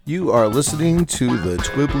You are listening to the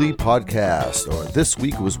Twibbly Podcast, or This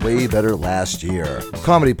Week Was Way Better Last Year.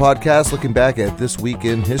 Comedy podcast looking back at this week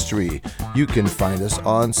in history. You can find us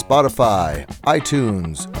on Spotify,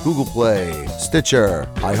 iTunes, Google Play, Stitcher,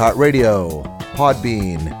 iHeartRadio,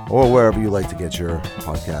 Podbean, or wherever you like to get your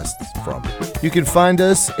podcasts from. You can find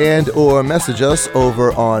us and or message us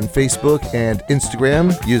over on Facebook and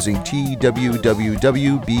Instagram using TWWWBLY.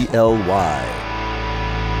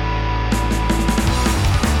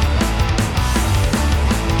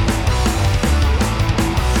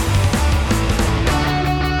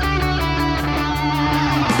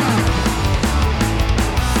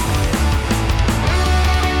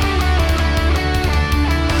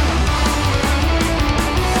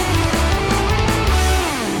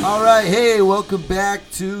 Hey, welcome back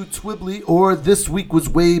to Twibbly, or This Week Was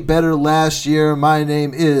Way Better Last Year. My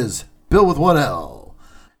name is Bill with one L.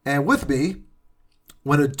 And with me,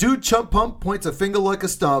 when a dude chump pump points a finger like a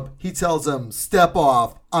stump, he tells him, step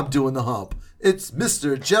off, I'm doing the hump. It's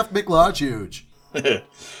Mr. Jeff McLarge-Huge. Hey,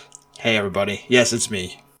 everybody. Yes, it's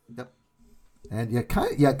me. Yep. And you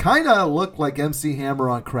kind of look like MC Hammer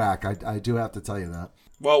on crack. I do have to tell you that.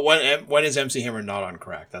 Well, when is MC Hammer not on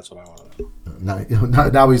crack? That's what I want to know.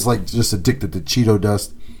 Now he's like just addicted to Cheeto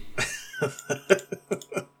dust.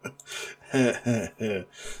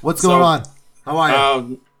 What's going on? How are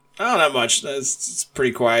you? Not that much. It's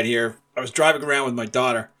pretty quiet here. I was driving around with my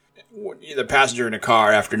daughter. The passenger in a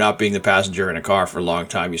car, after not being the passenger in a car for a long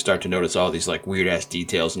time, you start to notice all these like weird ass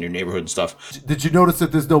details in your neighborhood and stuff. Did you notice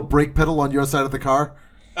that there's no brake pedal on your side of the car?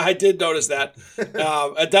 I did notice that.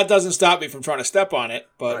 That doesn't stop me from trying to step on it.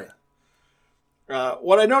 But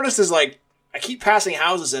what I noticed is like I keep passing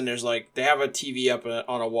houses and there's like they have a TV up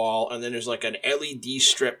on a wall and then there's like an LED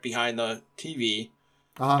strip behind the TV.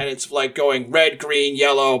 And it's like going red, green,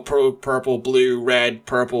 yellow, purple, blue, red,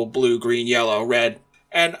 purple, blue, green, yellow, red.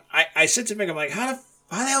 And I sit to think, I'm like, how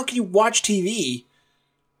the hell can you watch TV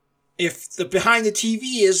if the behind the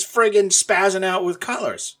TV is friggin' spazzing out with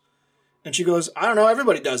colors? And she goes, I don't know,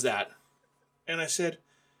 everybody does that. And I said,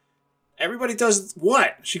 everybody does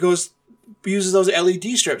what? She goes, uses those LED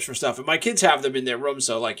strips for stuff. And my kids have them in their room,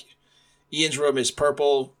 so like Ian's room is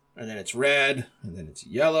purple, and then it's red, and then it's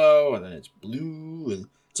yellow, and then it's blue, and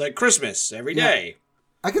it's like Christmas every day.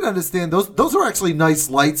 I can understand. Those are actually nice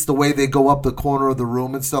lights, the way they go up the corner of the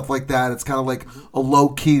room and stuff like that. It's kind of like a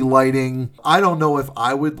low-key lighting. I don't know if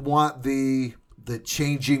I would want the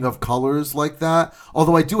changing of colors like that.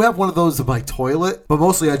 Although I do have one of those in my toilet, but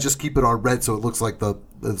mostly I just keep it on red so it looks like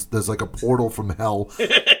there's like a portal from hell.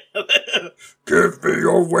 Give me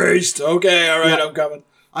your waste. Okay, all right, yeah. I'm coming.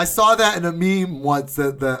 I saw that in a meme once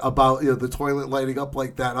that about the toilet lighting up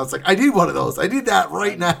like that. And I was like, I need one of those. I need that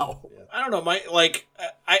right now. I don't know.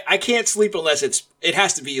 I can't sleep unless it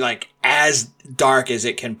has to be like as dark as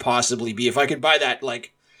it can possibly be. If I could buy that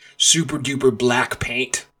like super duper black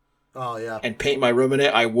paint. Oh, yeah. And paint my room in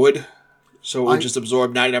it, I would. So it would just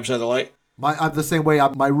absorb 99% of the light. I'm the same way.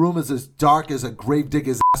 My room is as dark as a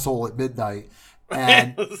gravedigger's asshole at midnight.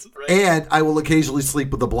 And right. And I will occasionally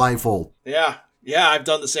sleep with a blindfold. Yeah. Yeah, I've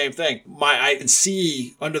done the same thing. I can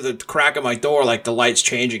see under the crack of my door, like the lights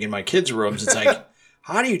changing in my kids' rooms. It's like,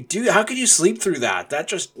 how can you sleep through that? That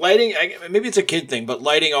just lighting, maybe it's a kid thing, but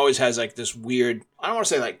lighting always has like this weird, I don't want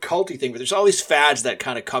to say like culty thing, but there's all these fads that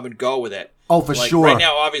kind of come and go with it. Oh, for sure. Right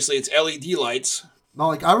now, obviously, it's LED lights. No,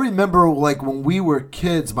 like I remember, like when we were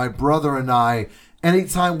kids, my brother and I,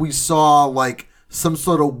 anytime we saw like some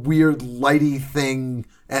sort of weird lighty thing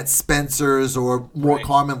at Spencer's or more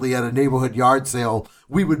commonly at a neighborhood yard sale,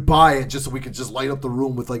 we would buy it just so we could just light up the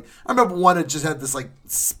room with like. I remember one that just had this like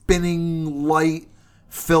spinning light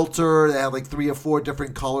filter that had like 3 or 4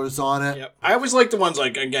 different colors on it. Yep. I always like the ones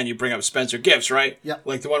like, again, you bring up Spencer Gifts, right? Yep.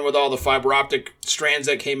 Like the one with all the fiber optic strands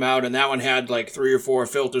that came out, and that one had like 3 or 4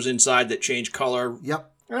 filters inside that changed color.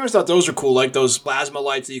 Yep. I always thought those were cool, like those plasma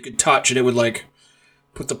lights that you could touch and it would like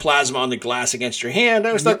put the plasma on the glass against your hand. I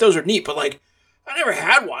always thought those were neat, but like I never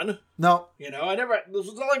had one. No. It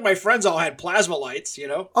was not like my friends all had plasma lights,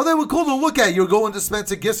 Oh, they were cool to look at. You're going to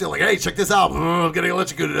Spencer Gifts, you're like, hey, check this out. I'm getting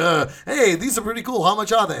electrocuted. Hey, these are pretty cool. How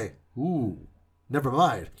much are they? Ooh, never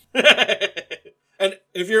mind. And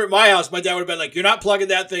if you're at my house, my dad would have been like, you're not plugging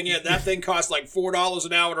that thing in. That thing costs like $4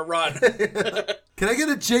 an hour to run. Can I get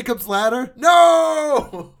a Jacob's ladder?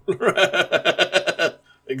 No!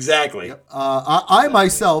 Exactly. Yep. I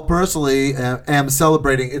myself personally am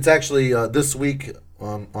celebrating. It's actually this week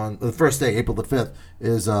on the first day, April the 5th,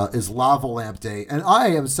 is Lava Lamp Day. And I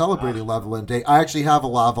am celebrating Lava Lamp Day. I actually have a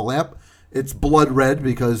lava lamp. It's blood red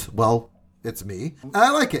because, well, it's me. And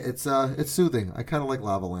I like it. It's soothing. I kind of like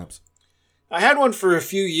lava lamps. I had one for a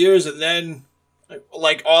few years, and then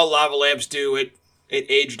Like all lava lamps do, it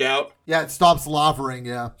aged out. Yeah, it stops lavering,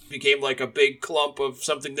 yeah. Became like a big clump of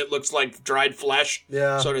something that looks like dried flesh.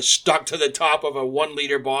 Yeah. Sort of stuck to the top of a 1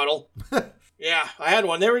 liter bottle. Yeah, I had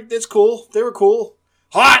one. It's cool. They were cool.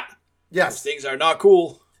 Hot! Yes. Those things are not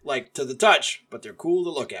cool, like, to the touch, but they're cool to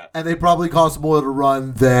look at. And they probably cost more to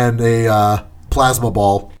run than a plasma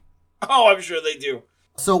ball. Oh, I'm sure they do.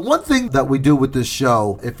 So one thing that we do with this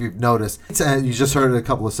show, if you've noticed, and you just heard it a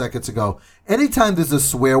couple of seconds ago, anytime there's a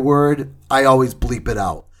swear word, I always bleep it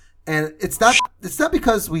out. And it's not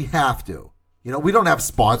because we have to. You know, we don't have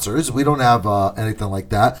sponsors. We don't have anything like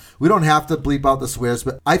that. We don't have to bleep out the swears,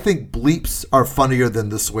 but I think bleeps are funnier than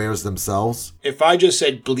the swears themselves. If I just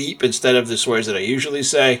said bleep instead of the swears that I usually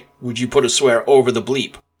say, would you put a swear over the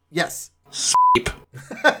bleep? Yes. Bleep.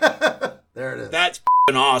 There it is. That's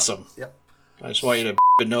awesome. Yep. I just want you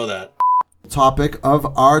to know that. Topic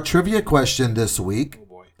of our trivia question this week. Oh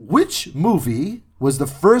boy. Which movie was the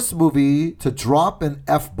first movie to drop an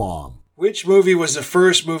F-bomb? Which movie was the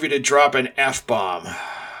first movie to drop an F-bomb? I'm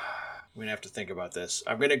going to have to think about this.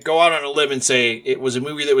 I'm going to go out on a limb and say it was a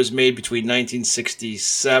movie that was made between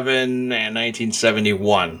 1967 and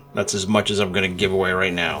 1971. That's as much as I'm going to give away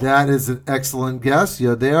right now. That is an excellent guess.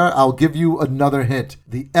 You're there. I'll give you another hint.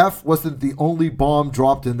 The F wasn't the only bomb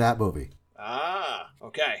dropped in that movie. Ah,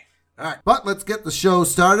 okay. All right, but let's get the show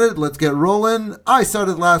started. Let's get rolling. I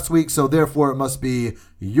started last week, so therefore it must be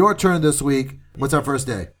your turn this week. What's our first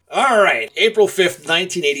day? All right, April 5th,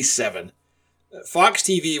 1987. Fox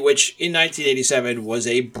TV, which in 1987 was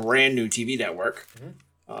a brand new TV network,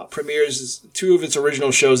 premieres 2 of its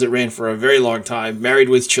original shows that ran for a very long time, Married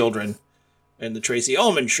with Children and The Tracy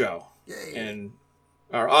Ullman Show. Yay. And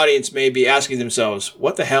our audience may be asking themselves,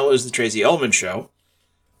 what the hell is The Tracy Ullman Show?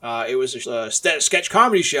 It was a sketch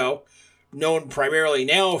comedy show known primarily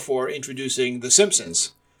now for introducing The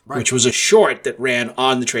Simpsons. Right. Which was a short that ran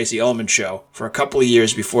on The Tracy Ullman Show for a couple of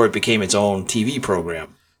years before it became its own TV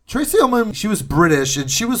program. Tracy Ullman, she was British, and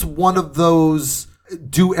she was one of those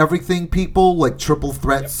do-everything people, like Triple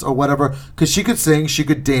Threats or whatever, because she could sing, she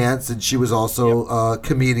could dance, and she was also a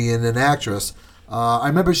comedian and actress. I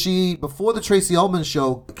remember before The Tracy Ullman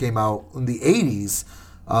Show came out in the 80s,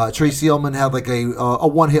 Tracy Ullman had like a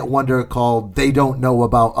one-hit wonder called They Don't Know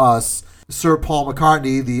About Us. Sir Paul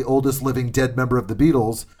McCartney, the oldest living dead member of the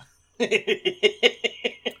Beatles,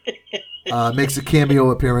 makes a cameo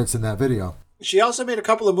appearance in that video. She also made a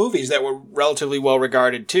couple of movies that were relatively well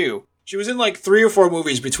regarded too. She was in like 3 or 4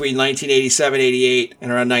 movies between 1987, 88,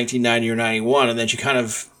 and around 1990 or 91, and then she kind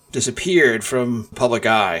of disappeared from public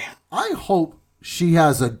eye. I hope she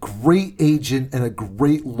has a great agent and a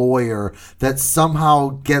great lawyer that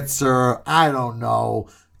somehow gets her, I don't know,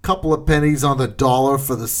 couple of pennies on the dollar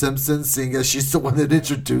for The Simpsons, seeing as she's the one that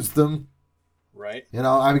introduced them. Right. You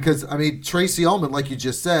know, because Tracy Ullman, like you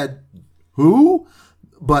just said, who?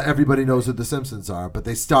 But everybody knows who The Simpsons are, but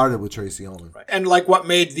they started with Tracy Ullman. Right. And like what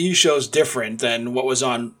made these shows different than what was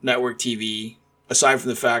on network TV, aside from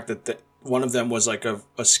the fact that one of them was like a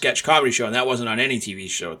sketch comedy show, and that wasn't on any TV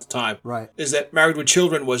show at the time. Right. Is that Married with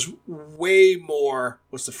Children was way more,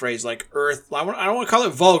 what's the phrase, like I don't want to call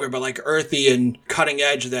it vulgar, but like earthy and cutting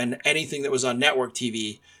edge than anything that was on network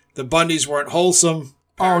TV. The Bundys weren't wholesome.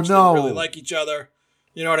 Parents didn't really like each other.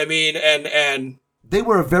 You know what I mean? And they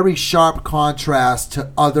were a very sharp contrast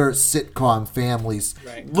to other sitcom families.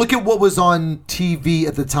 Right. Look at what was on TV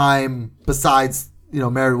at the time besides,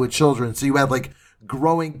 Married with Children. So you had like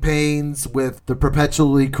Growing Pains with the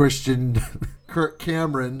perpetually Christian Kirk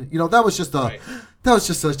Cameron. That was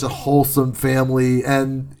just such a wholesome family,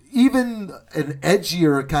 and even an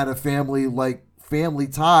edgier kind of family like Family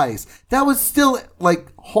Ties. That was still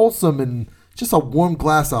like wholesome and just a warm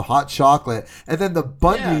glass of hot chocolate. And then the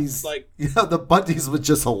Bundys, the Bundys were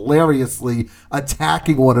just hilariously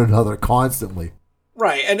attacking one another constantly.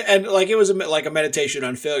 Right, and like it was like a meditation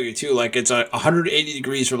on failure too. Like it's 180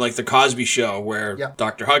 degrees from like the Cosby Show, where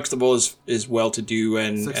Dr. Huxtable is well-to-do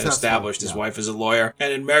and established. His wife is a lawyer,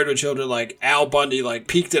 and in Married with Children, like Al Bundy like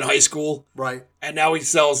peaked in high school, right, and now he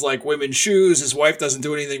sells like women's shoes. His wife doesn't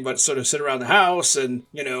do anything but sort of sit around the house, and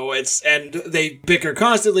and they bicker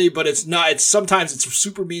constantly. But it's not. Sometimes it's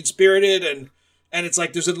super mean-spirited, and it's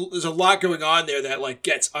like there's a lot going on there that like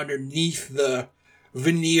gets underneath the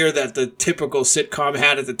veneer that the typical sitcom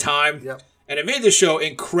had at the time. Yep. And it made the show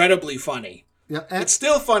incredibly funny. Yeah, it's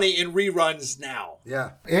still funny in reruns now.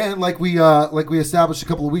 Yeah. And like we established a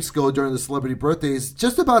couple of weeks ago during the celebrity birthdays,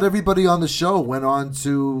 just about everybody on the show went on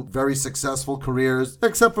to very successful careers,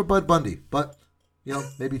 except for Bud Bundy. But,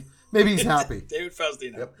 maybe Maybe he's happy. David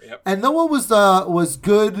Faustino. Yep. And no one was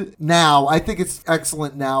good now. I think it's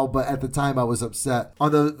excellent now, but at the time I was upset.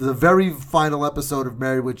 On the very final episode of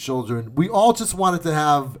Married with Children, we all just wanted to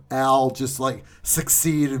have Al just like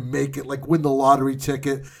succeed and make it, like win the lottery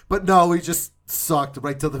ticket. But no, he just sucked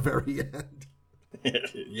right till the very end.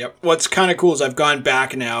 Yep. What's kind of cool is I've gone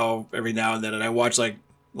back now every now and then, and I watch like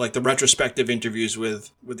the retrospective interviews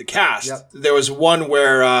with the cast. Yep. There was one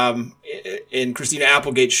where in Christina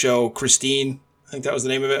Applegate's show, Christine, I think that was the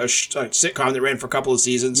name of it, a sitcom that ran for a couple of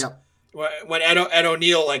seasons. Yep. When Ed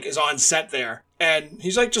O'Neill like is on set there, and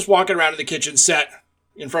he's like just walking around in the kitchen set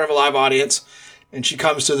in front of a live audience, and she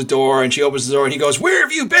comes to the door and she opens the door and he goes, "Where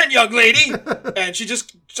have you been, young lady?" And she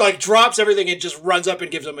just like drops everything and just runs up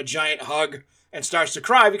and gives him a giant hug and starts to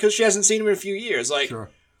cry because she hasn't seen him in a few years. Like. Sure.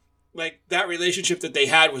 Like that relationship that they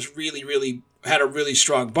had was really, really had a really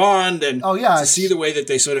strong bond, and to see the way that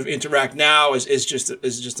they sort of interact now is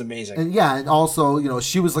just amazing. And also,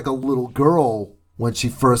 she was like a little girl when she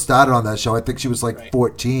first started on that show. I think she was like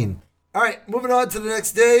 14. All right, moving on to the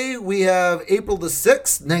next day, we have April the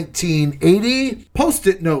 6th, 1980.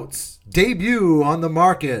 Post-it notes debut on the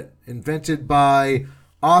market, invented by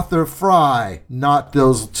Arthur Fry, not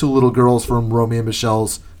those two little girls from Romeo and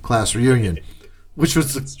Michelle's class reunion. Which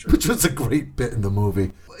was a great bit in the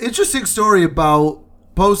movie. Interesting story about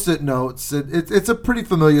Post-it notes. It's a pretty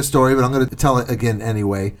familiar story, but I'm going to tell it again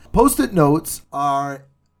anyway. Post-it notes are,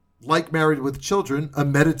 like Married with Children, a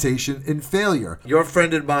meditation in failure. Your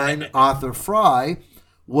friend and mine, Arthur Fry,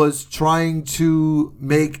 was trying to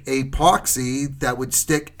make a epoxy that would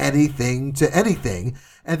stick anything to anything.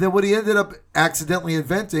 And then what he ended up accidentally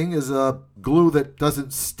inventing is a glue that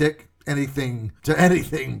doesn't stick anything to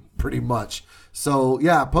anything, pretty much. So,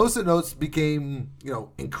 yeah, Post-it notes became,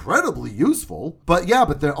 incredibly useful. But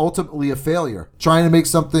they're ultimately a failure. Trying to make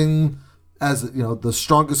something as, the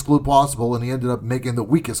strongest glue possible, and he ended up making the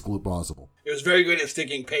weakest glue possible. It was very good at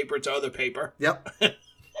sticking paper to other paper. Yep.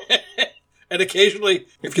 And occasionally,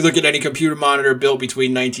 if you look at any computer monitor built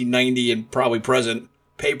between 1990 and probably present,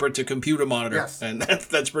 paper to computer monitor. Yes. And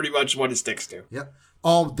that's pretty much what it sticks to. Yep.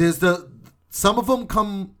 Some of them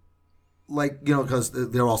come... because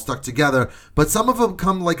they're all stuck together. But some of them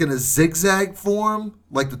come like in a zigzag form.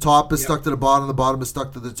 Like the top is stuck to the bottom is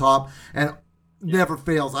stuck to the top. And never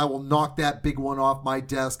fails. I will knock that big one off my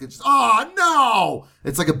desk. And just, oh, no!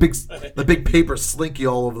 It's like a big paper slinky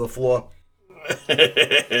all over the floor.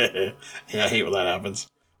 Yeah, I hate when that happens.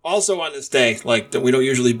 Also on this day, we don't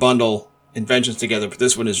usually bundle inventions together, but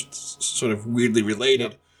this one is sort of weirdly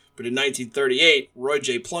related. Yep. But in 1938, Roy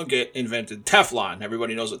J. Plunkett invented Teflon.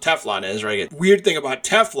 Everybody knows what Teflon is, right? Weird thing about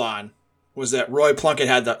Teflon was that Roy Plunkett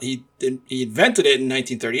he invented it in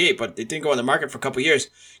 1938, but it didn't go on the market for a couple of years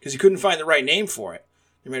because he couldn't find the right name for it.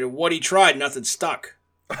 No matter what he tried, nothing stuck.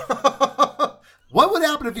 What would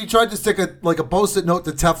happen if you tried to stick a Post-it note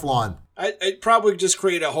to Teflon? I'd probably just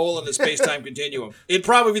create a hole in the space-time continuum. It'd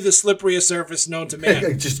probably be the slipperiest surface known to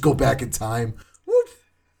man. Just go back in time. Whoop.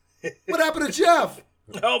 What happened to Jeff?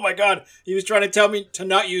 Oh my God. He was trying to tell me to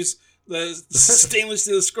not use the stainless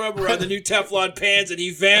steel scrubber on the new Teflon pans, and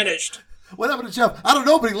he vanished. What happened to Jeff? I don't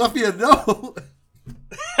know, but he left me a note.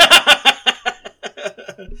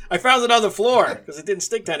 I found it on the floor because it didn't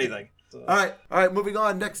stick to anything. So. All right, moving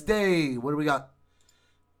on. Next day. What do we got?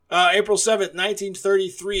 April 7th,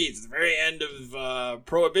 1933. It's the very end of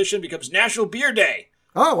Prohibition, becomes National Beer Day.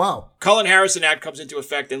 Oh, wow. Cullen-Harrison Act comes into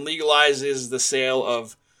effect and legalizes the sale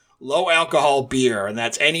of low-alcohol beer, and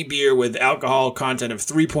that's any beer with alcohol content of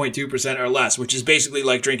 3.2% or less, which is basically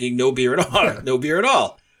like drinking no beer at all. No beer at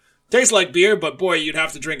all. Tastes like beer, but boy, you'd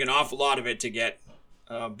have to drink an awful lot of it to get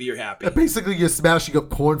beer happy. Basically, you're smashing up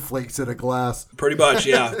cornflakes in a glass. Pretty much,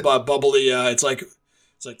 yeah. But bubbly, it's like,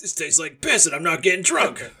 this tastes like piss and I'm not getting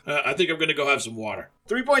drunk. I think I'm going to go have some water.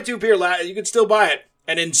 3.2 beer, you can still buy it.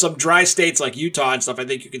 And in some dry states like Utah and stuff, I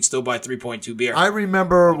think you can still buy 3.2 beer. I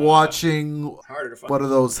remember watching one of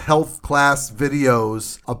those health class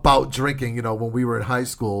videos about drinking, when we were in high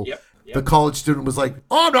school. Yep. The college student was like,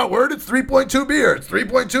 "Oh, I'm not worried. It's 3.2 beer. It's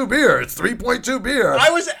 3.2 beer. It's 3.2 beer." I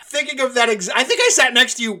was thinking of that. I think I sat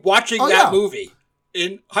next to you watching that movie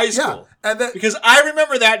in high school. And then, because I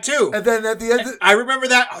remember that too. And then at the end, I remember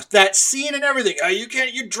that scene and everything.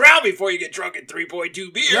 You drown before you get drunk at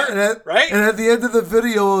 3.2 beer, right? And at the end of the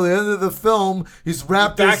video, the end of the film, he's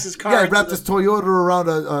wrapped his Toyota around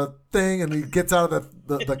a thing, and he gets out of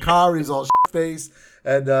the car. He's all shit-faced.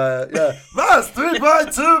 And, that's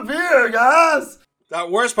 3.2 beer, guys. The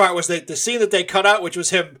worst part was the scene that they cut out, which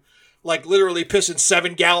was him, literally pissing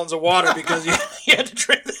 7 gallons of water because he had to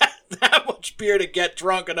drink that much beer to get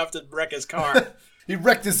drunk enough to wreck his car. He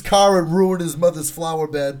wrecked his car and ruined his mother's flower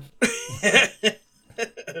bed.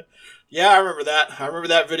 Yeah, I remember that. I remember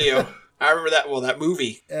that video. I remember that. Well, that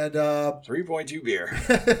movie. And 3.2 beer.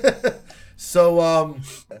 So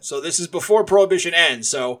this is before Prohibition ends.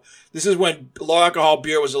 So this is when low alcohol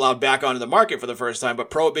beer was allowed back onto the market for the first time, but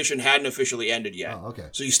Prohibition hadn't officially ended yet. Oh, okay.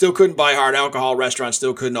 So you still couldn't buy hard alcohol. Restaurants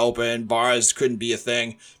still couldn't open. Bars couldn't be a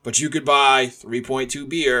thing. But you could buy 3.2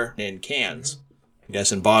 beer in cans. I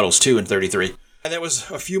guess in bottles too in 33. And it was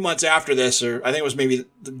a few months after this, or I think it was maybe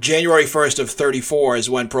January 1st of 34 is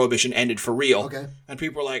when Prohibition ended for real. Okay. And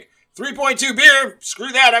people were like, 3.2 beer,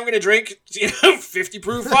 screw that, I'm going to drink 50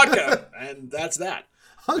 proof vodka. And that's that.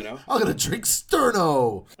 You know? I'm going to drink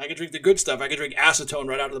Sterno. I can drink the good stuff. I can drink acetone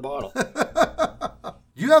right out of the bottle.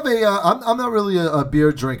 You have a, I'm not really a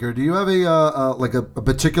beer drinker. Do you have a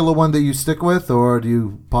particular one that you stick with, or do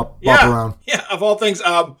you pop around? Yeah, of all things,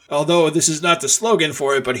 although this is not the slogan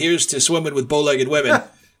for it, but here's to swimming with bow-legged women.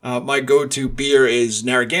 My go-to beer is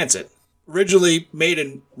Narragansett. Originally made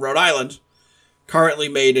in Rhode Island, currently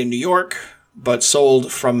made in New York, but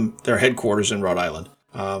sold from their headquarters in Rhode Island.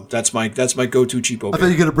 That's my go-to cheapo beer. I thought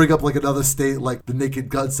you were going to bring up like another state, like the Naked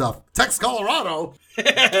Gun stuff. Tex, Colorado.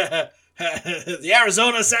 The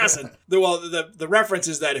Arizona Assassin. The reference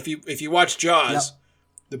is that if you watch Jaws,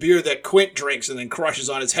 the beer that Quint drinks and then crushes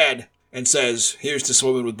on his head and says, "Here's to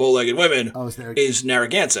swimming with bow-legged women," is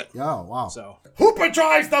Narragansett. Oh, wow. So Hooper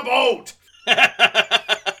drives the boat.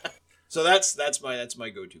 So that's my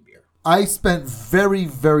go-to beer. I spent very,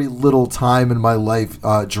 very little time in my life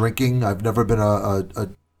drinking. I've never been a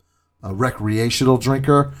recreational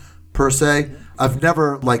drinker per se. I've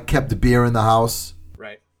never kept a beer in the house.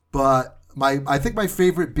 Right. But I think my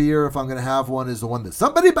favorite beer, if I'm going to have one, is the one that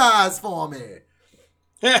somebody buys for me.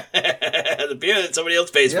 The beer that somebody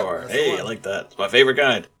else pays for. Hey, I like that. It's my favorite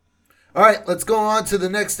kind. All right, let's go on to the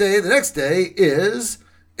next day. The next day is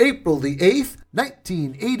April the 8th,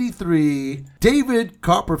 1983. David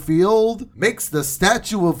Copperfield makes the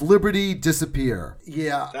Statue of Liberty disappear.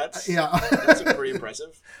 Yeah. That's pretty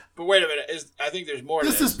impressive. But wait a minute. I think there's more to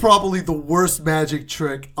this. This is probably the worst magic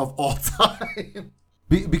trick of all time.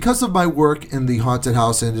 Because of my work in the haunted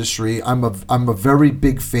house industry, I'm a very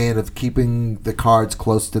big fan of keeping the cards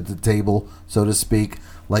close to the table, so to speak.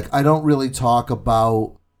 I don't really talk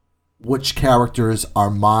about which characters are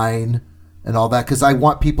mine and all that, because I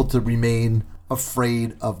want people to remain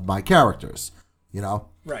afraid of my characters, you know?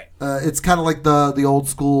 Right. It's kind of like the old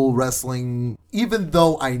school wrestling. Even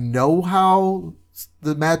though I know how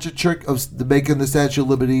the magic trick of making the Statue of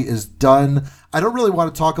Liberty is done, I don't really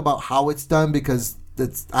want to talk about how it's done, because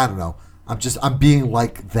I don't know. I'm being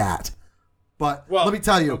like that. But let me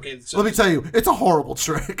tell you, it's a horrible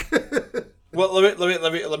trick. Well,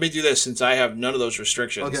 let me do this, since I have none of those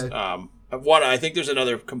restrictions. Okay. One, I think there's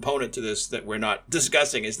another component to this that we're not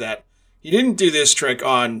discussing, is that he didn't do this trick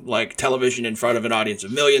on television in front of an audience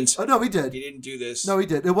of millions. Oh no, he did. He didn't do this. No, he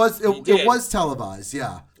did. It was televised,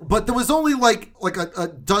 yeah. But there was only like a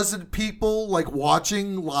dozen people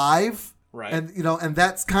watching live. Right. And and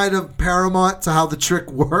that's kind of paramount to how the trick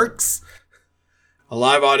works. A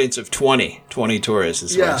live audience of 20 tourists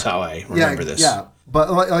is how I remember this. Yeah.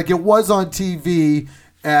 But it was on TV,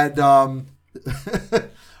 and all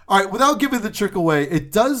right, without giving the trick away,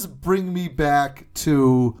 it does bring me back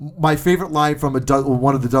to my favorite line from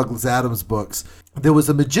one of the Douglas Adams books. There was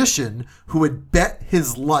a magician who had bet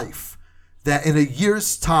his life that in a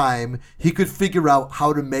year's time he could figure out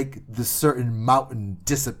how to make the certain mountain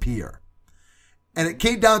disappear. And it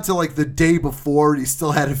came down to the day before, and he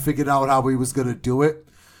still hadn't figured out how he was going to do it.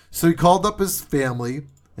 So he called up his family,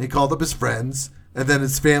 and he called up his friends, and then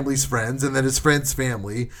his family's friends, and then his friend's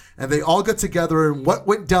family. And they all got together in what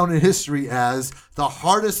went down in history as the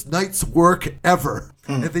hardest night's work ever.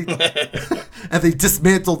 And they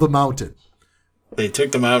dismantled the mountain. They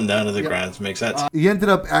took the mountain down to the ground. Makes sense. He ended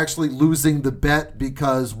up actually losing the bet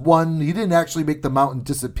because, one, he didn't actually make the mountain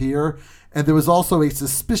disappear, and there was also a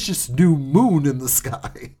suspicious new moon in the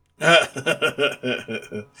sky.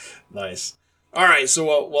 Nice. All right, so,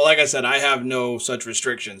 well, like I said, I have no such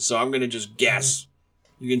restrictions, so I'm going to just guess.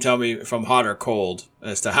 You can tell me if I'm hot or cold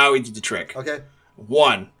as to how he did the trick. Okay.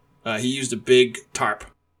 One, he used a big tarp.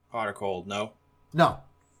 Hot or cold? No? No.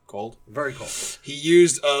 Cold? Very cold. He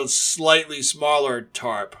used a slightly smaller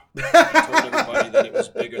tarp. I told everybody that it was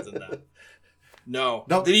bigger than that. No.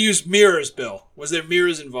 Nope. Did he use mirrors, Bill? Was there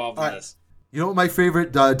mirrors involved in this? You know what my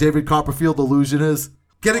favorite David Copperfield illusion is?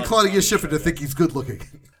 Getting Claudia Schiffer to think he's good looking.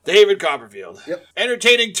 David Copperfield. Yep.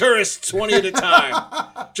 Entertaining tourists 20 at a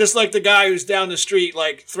time. Just like the guy who's down the street,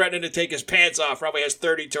 threatening to take his pants off, probably has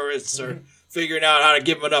 30 tourists or figuring out how to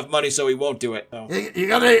give him enough money so he won't do it. So. You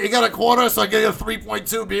got a quarter, so I get you a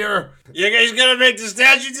 3.2 beer. You guys gonna make the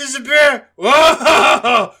statue disappear?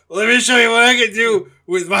 Whoa! Let me show you what I can do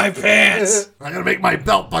with my pants. I'm gonna make my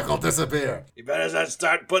belt buckle disappear. You better not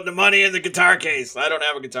start putting the money in the guitar case. I don't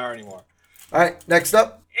have a guitar anymore. All right, next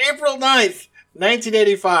up. April 9th,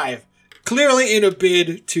 1985. Clearly in a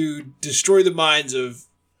bid to destroy the minds of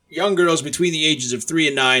young girls between the ages of 3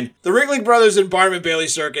 and 9, the Ringling Brothers and Barnum Bailey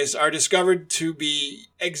Circus are discovered to be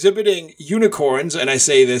exhibiting unicorns, and I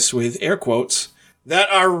say this with air quotes, that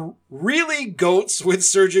are really goats with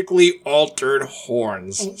surgically altered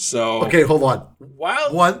horns. So Okay, hold on. Wow.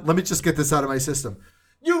 Let me just get this out of my system.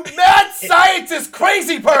 You mad scientist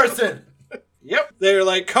crazy person! Yep. They're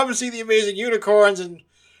like, come see the amazing unicorns, and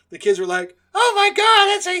the kids were like, oh my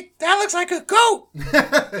god, that looks like a goat.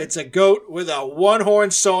 It's a goat with a one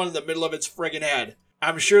horn sewn in the middle of its friggin' head.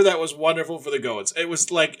 I'm sure that was wonderful for the goats. It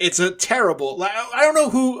was like, it's a terrible, like, I don't know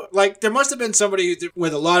who, like, there must have been somebody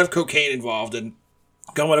with a lot of cocaine involved and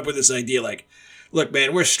coming up with this idea, like, look,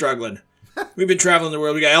 man, we're struggling. We've been traveling the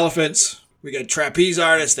world. We got elephants. We got trapeze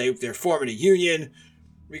artists. They're forming a union.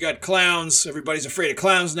 We got clowns. Everybody's afraid of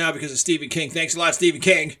clowns now because of Stephen King. Thanks a lot, Stephen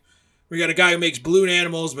King. We got a guy who makes balloon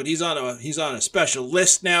animals, but he's on a special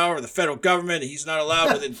list now, or the federal government. He's not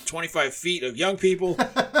allowed within 25 feet of young people.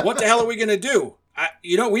 What the hell are we gonna do?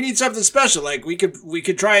 We need something special. Like we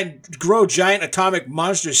could try and grow giant atomic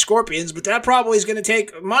monster scorpions, but that probably is gonna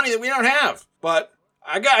take money that we don't have. But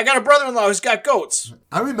I got a brother-in-law who's got goats.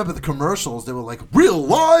 I remember the commercials. They were like, real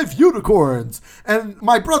live unicorns. And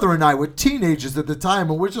my brother and I were teenagers at the time,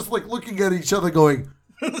 and we're just like looking at each other going,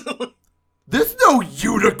 there's no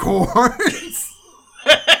unicorns.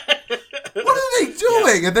 What are they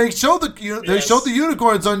doing? Yes. And they show the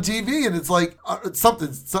unicorns on TV, and it's like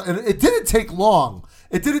something. And it didn't take long.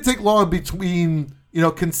 It didn't take long between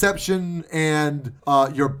conception and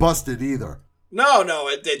you're busted either. No,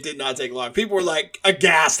 it did not take long. People were like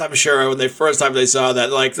aghast, I'm sure, when first time they saw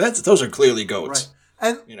that. Like, those are clearly goats.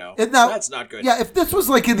 Right. And now, that's not good. Yeah, if this was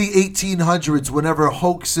like in the 1800s, whenever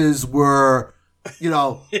hoaxes were,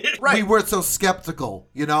 right. We weren't so skeptical,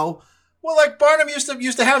 Well, like Barnum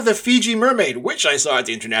used to have the Fiji mermaid, which I saw at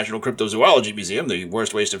the International Cryptozoology Museum, the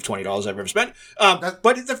worst waste of $20 I've ever spent.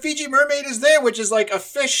 But the Fiji mermaid is there, which is like a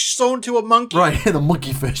fish sewn to a monkey. Right, and a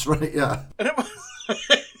monkey fish, right? Yeah.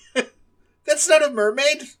 That's not a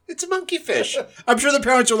mermaid. It's a monkey fish. I'm sure the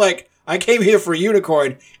parents were like, I came here for a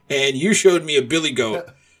unicorn, and you showed me a billy goat.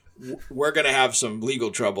 We're going to have some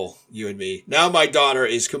legal trouble, you and me. Now my daughter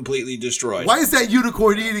is completely destroyed. Why is that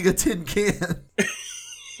unicorn eating a tin can?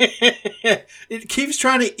 It keeps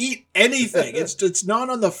trying to eat anything. It's not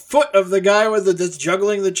on the foot of the guy that's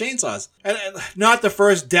juggling the chainsaws. And not the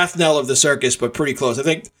first death knell of the circus, but pretty close. I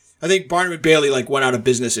think Barnum and Bailey went out of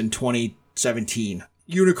business in 2017.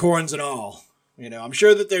 Unicorns and all. I'm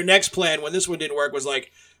sure that their next plan, when this one didn't work, was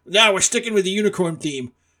like, now we're sticking with the unicorn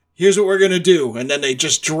theme. Here's what we're going to do. And then they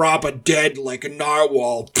just drop a dead, a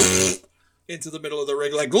narwhal into the middle of the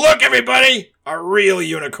ring. Like, look, everybody, a real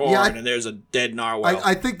unicorn. Yeah, and there's a dead narwhal.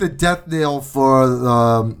 I think the death nail for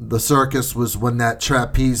the circus was when that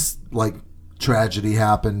trapeze, tragedy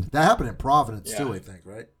happened. That happened in Providence, too, I think,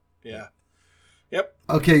 right? Yeah. Yep.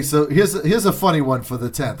 Okay, so here's a funny one for the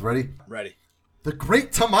 10th. Ready? Ready. The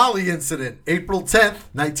Great Tamale Incident, April 10th,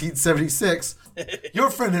 1976. Your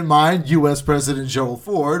friend and mine, U.S. President Gerald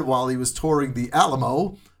Ford, while he was touring the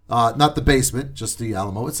Alamo, not the basement, just the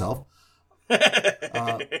Alamo itself.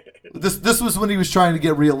 This was when he was trying to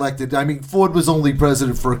get reelected. I mean, Ford was only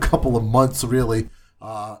president for a couple of months, really.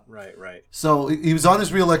 Right. So he was on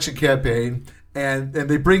his reelection campaign, and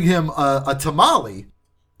they bring him a tamale,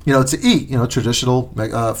 to eat, traditional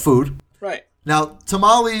food. Right. Now,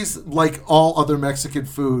 tamales, like all other Mexican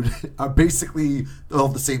food, are basically all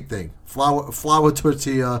the same thing. Flour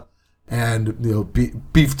tortilla and,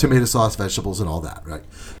 beef, tomato sauce, vegetables, and all that, right?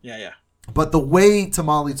 Yeah. But the way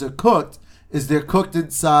tamales are cooked is they're cooked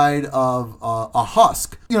inside of a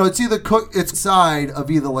husk. It's either cooked inside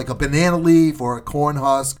of either a banana leaf or a corn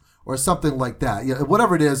husk or something like that.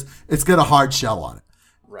 Whatever it is, it's got a hard shell on it.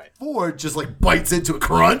 Right. Ford just bites into a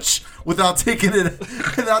crunch without taking it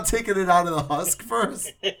out of the husk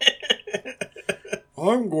first.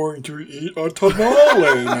 I'm going to eat a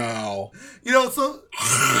tamale now. So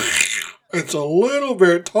it's a little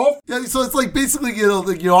bit tough. Yeah, so it's basically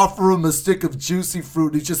you offer him a stick of juicy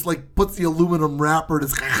fruit. He just puts the aluminum wrapper and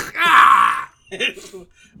it's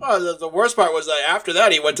Well, the worst part was that after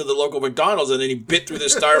that he went to the local McDonald's and then he bit through the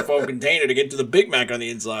styrofoam container to get to the Big Mac on the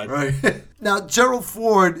inside. Right. Now, Gerald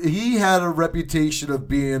Ford, he had a reputation of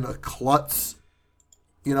being a klutz,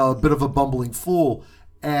 a bit of a bumbling fool.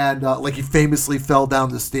 And like he famously fell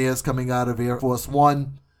down the stairs coming out of Air Force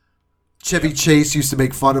One. Chevy Chase used to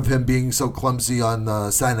make fun of him being so clumsy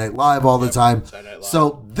on Saturday Night Live all the time.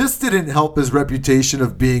 So this didn't help his reputation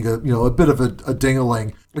of being a bit of a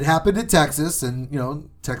ding-a-ling. It happened in Texas, and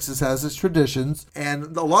Texas has its traditions,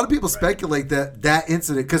 and a lot of people speculate that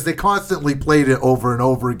incident, because they constantly played it over and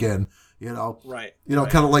over again. Kind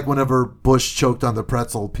of like whenever Bush choked on the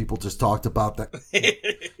pretzel, people just talked about that.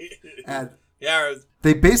 And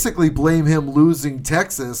they basically blame him losing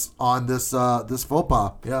Texas on this faux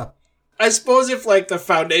pas. Yeah. I suppose if, like, the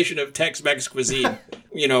foundation of Tex-Mex cuisine,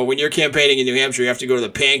 when you're campaigning in New Hampshire, you have to go to the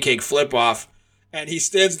pancake flip-off, and he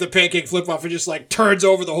stands the pancake flip-off and just, like, turns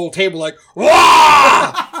over the whole table like,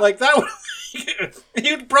 wah! Like, that would...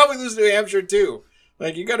 You'd probably lose New Hampshire, too.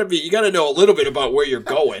 Like, you gotta know a little bit about where you're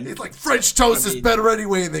going. He's like, French toast is better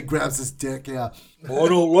anyway, and then grabs his dick, yeah. I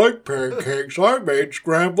don't like pancakes. I made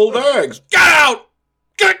scrambled eggs. Get out!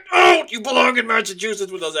 Get out! You belong in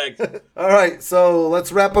Massachusetts with those eggs. All right, so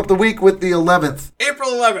let's wrap up the week with the 11th.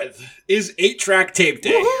 April 11th is 8-track tape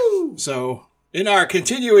day. Woohoo! So, in our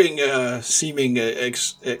continuing seeming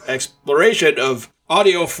exploration of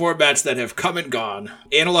audio formats that have come and gone,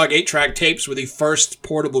 analog 8-track tapes were the first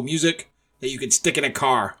portable music that you could stick in a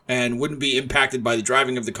car and wouldn't be impacted by the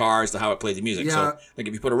driving of the car as to how it played the music. Yeah. So, like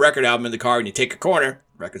if you put a record album in the car and you take a corner,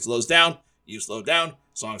 record slows down, you slow down,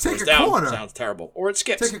 song slows down, corner. Sounds terrible. Or it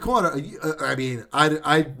skips. Take a corner. I mean,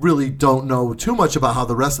 I really don't know too much about how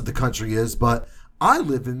the rest of the country is, but I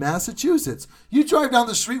live in Massachusetts. You drive down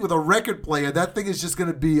the street with a record player, that thing is just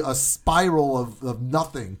going to be a spiral of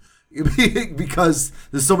nothing. Because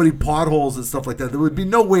there's so many potholes and stuff like that. There would be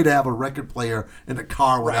no way to have a record player in a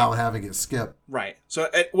car without having it skip. Right. So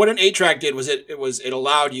what an 8-track did was it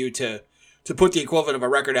allowed you to put the equivalent of a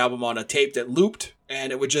record album on a tape that looped,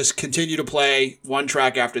 and it would just continue to play one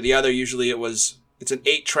track after the other. Usually it's an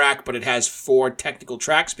 8-track, but it has 4 technical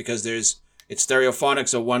tracks because it's stereophonic,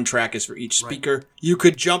 so one track is for each speaker. Right. You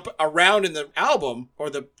could jump around in the album or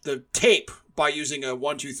the tape by using a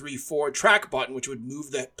 1, 2, 3, 4 track button, which would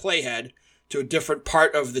move the playhead to a different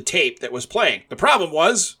part of the tape that was playing. The problem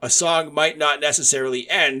was a song might not necessarily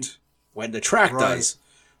end when the track does.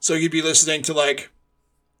 So you'd be listening to like,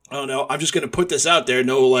 oh no, I'm just going to put this out there.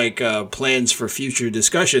 No plans for future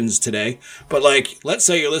discussions today. But like, let's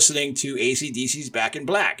say you're listening to AC/DC's Back in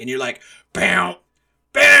Black and you're like, bam,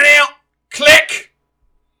 bam, click,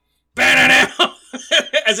 bam.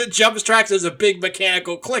 As it jumps tracks, there's a big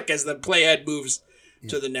mechanical click as the playhead moves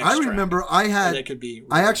to the next track. I remember I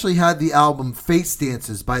actually had the album Face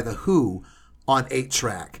Dances by The Who on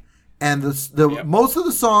 8-track. And most of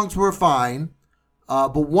the songs were fine.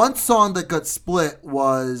 But one song that got split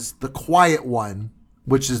was The Quiet One,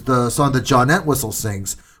 which is the song that John Entwistle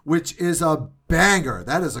sings, which is a banger.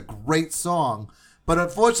 That is a great song. But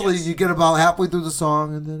unfortunately, you get about halfway through the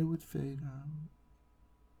song, and then it would fade out.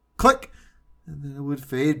 Click. And then it would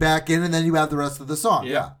fade back in, and then you have the rest of the song.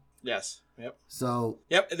 Yeah. Yes. Yep. So.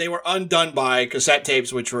 Yep. They were undone by cassette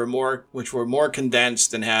tapes, which were more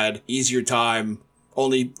condensed and had easier time,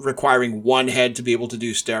 only requiring one head to be able to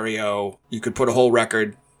do stereo. You could put a whole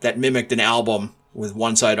record that mimicked an album with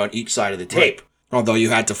one side on each side of the tape. Right. Although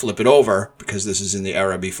you had to flip it over because this is in the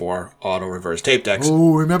era before auto reverse tape decks.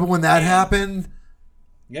 Oh, remember when that happened?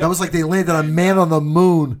 Yep. That was like they landed on Man on the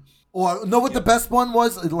Moon. Or know what the best one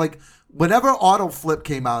was? Like whenever Auto Flip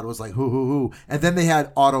came out, it was like hoo. And then they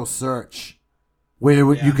had Auto Search,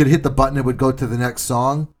 where you could hit the button, it would go to the next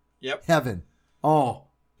song. Yep. Heaven. Oh.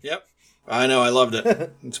 Yep. I know, I loved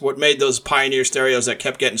it. It's what made those Pioneer stereos that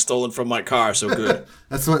kept getting stolen from my car so good.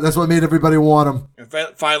 That's what made everybody want them.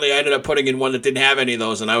 And finally, I ended up putting in one that didn't have any of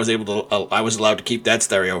those, and I was allowed to keep that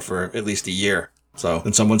stereo for at least a year. So,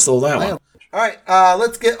 and someone stole that one. All right,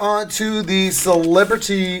 let's get on to the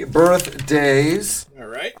celebrity birthdays. All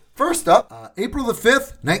right. First up, April the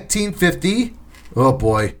 5th, 1950. Oh,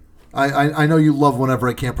 boy. I know you love whenever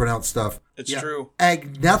I can't pronounce stuff. It's true.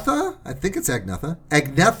 Agnetha, I think it's Agnetha.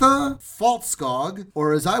 Agnetha Faltskog,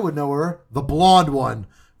 or as I would know her, the blonde one,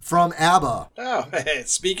 from ABBA. Oh, hey,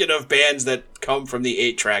 speaking of bands that come from the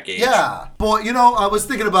 8-track age. Yeah. Boy, I was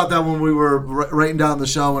thinking about that when we were writing down the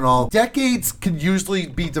show and all. Decades can usually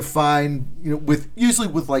be defined,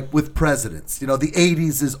 with presidents. The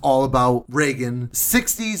 80s is all about Reagan.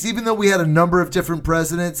 60s, even though we had a number of different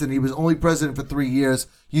presidents and he was only president for 3 years,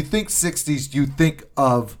 you think 60s, you think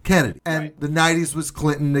of Kennedy. And the 90s was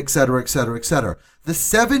Clinton, et cetera, et cetera, et cetera. The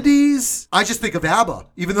 70s, I just think of ABBA,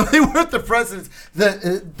 even though they weren't the presidents.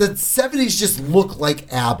 The 70s just look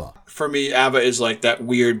like ABBA. For me, ABBA is like that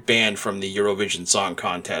weird band from the Eurovision Song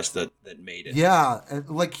Contest that made it. Yeah, and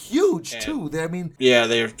like huge too. Yeah,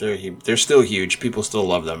 they're still huge. People still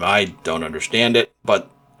love them. I don't understand it,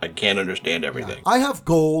 but I can't understand everything. Yeah. I have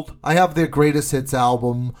Gold. I have their greatest hits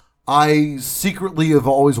album. I secretly have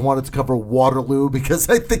always wanted to cover Waterloo because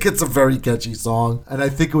I think it's a very catchy song, and I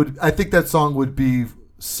think that song would be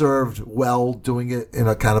served well doing it in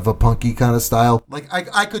a kind of a punky kind of style. Like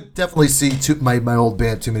I could definitely see my old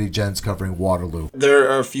band Too Many Gens covering Waterloo. There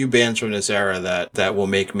are a few bands from this era that will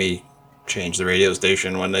make me change the radio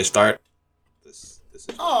station when they start.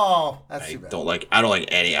 That's too bad. I don't like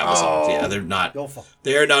any ABBA songs. Yeah,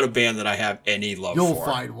 they're not a band that I have any love for. You'll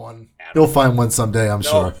find one. You'll find one someday, I'm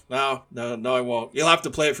sure. No, I won't. You'll have to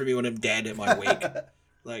play it for me when I'm dead in my wake.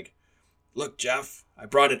 Like, look, Jeff, I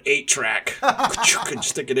brought an 8-track. And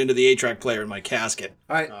stick it into the 8-track player in my casket.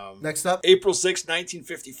 All right, next up. April 6,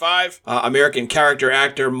 1955. American character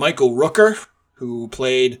actor Michael Rooker, who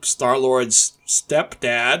played Star-Lord's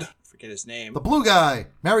stepdad. Forget his name. The blue guy,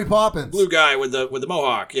 Mary Poppins. Blue guy with the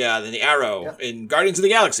mohawk, then the arrow in Guardians of the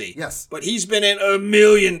Galaxy. Yes. But he's been in a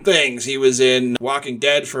million things. He was in Walking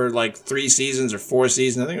Dead for like 3 seasons or 4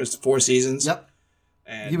 seasons. I think it was 4 seasons. Yep.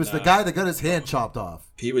 And he was the guy that got his hand chopped off.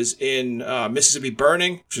 He was in Mississippi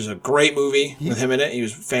Burning, which is a great movie with him in it. He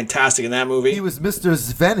was fantastic in that movie. He was Mr.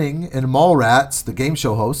 Svenning in Mallrats, the game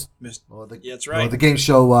show host. That's right. The game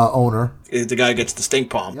show owner. The guy who gets the stink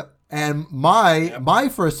palm. Yep. And my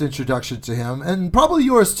first introduction to him, and probably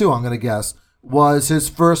yours too, I'm going to guess, was his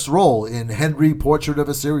first role in Henry, Portrait of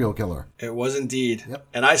a Serial Killer. It was indeed. Yep.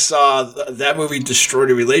 And I saw that movie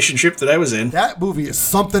destroyed a relationship that I was in. That movie is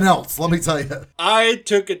something else, let me tell you. I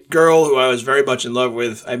took a girl who I was very much in love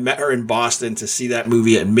with. I met her in Boston to see that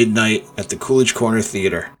movie at midnight at the Coolidge Corner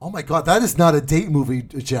Theater. Oh my God, that is not a date movie,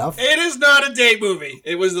 Jeff. It is not a date movie.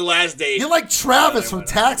 It was the last date. You're like Travis from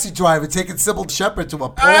Taxi Driver taking Sybil Shepherd to a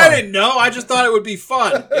porn. I didn't know. I just thought it would be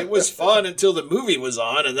fun. It was fun until the movie was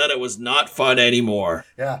on, and then it was not fun anymore.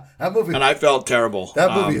 Yeah, that movie. And I felt terrible.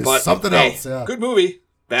 That movie is something else. Yeah. Good movie.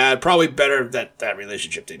 Bad. Probably better that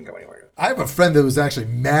relationship didn't go anywhere. I have a friend that was actually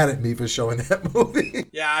mad at me for showing that movie.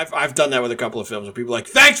 Yeah, I've done that with a couple of films where people are like,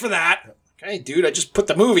 thanks for that. Hey, dude, I just put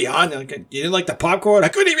the movie on. You didn't like the popcorn? I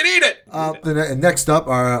couldn't even eat it. Next up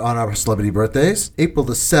are on our celebrity birthdays. April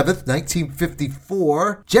the 7th,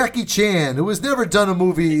 1954. Jackie Chan, who has never done a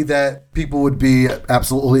movie that people would be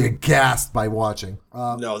absolutely aghast by watching.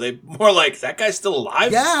 No, they more like, that guy's still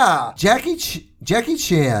alive? Yeah. Jackie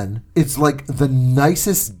Chan is like the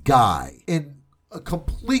nicest guy in a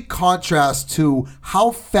complete contrast to how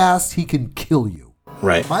fast he can kill you.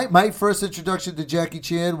 Right. My first introduction to Jackie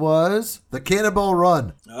Chan was The Cannonball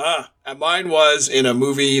Run. And mine was in a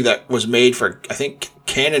movie that was made for, I think,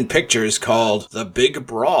 Canon Pictures called The Big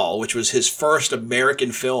Brawl, which was his first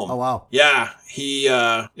American film. Oh, wow. Yeah. He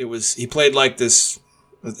played like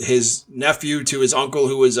his nephew to his uncle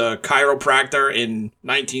who was a chiropractor in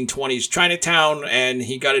 1920s Chinatown, and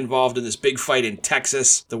he got involved in this big fight in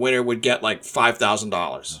Texas. The winner would get like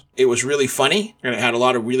 $5,000. It was really funny, and it had a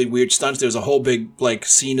lot of really weird stunts. There was a whole big like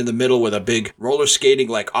scene in the middle with a big roller skating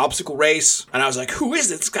like obstacle race, and I was like, who is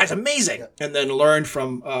this? This guy's amazing. Yeah. And then learned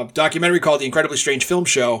from a documentary called The Incredibly Strange Film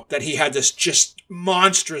Show that he had this just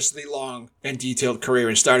monstrously long and detailed career,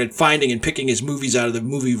 and started finding and picking his movies out of the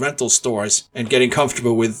movie rental stores and getting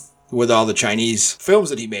comfortable with all the Chinese films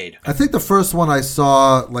that he made. I think the first one I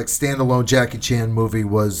saw, like standalone Jackie Chan movie,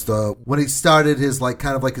 was when he started his like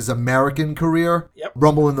kind of like his American career. Yep.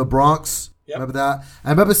 Rumble in the Bronx. Yep. Remember that? I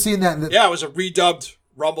remember seeing that. Yeah, it was a redubbed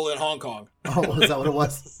Rumble in Hong Kong. Oh, is that what it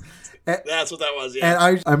was? That's what that was, yeah.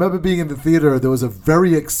 And I remember being in the theater, there was a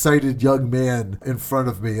very excited young man in front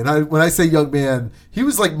of me. And when I say young man, he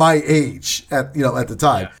was like my age at the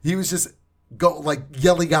time. Yeah. He was just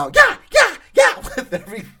yelling out, yeah, with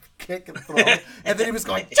every kick and throw. And then he was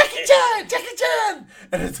going, Jackie Chan!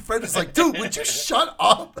 And his friend was like, dude, would you shut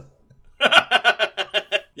up?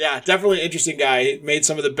 Yeah, definitely an interesting guy. He made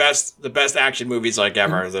some of the best action movies like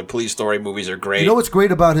ever. The Police Story movies are great. You know what's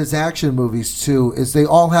great about his action movies too is they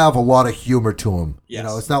all have a lot of humor to them.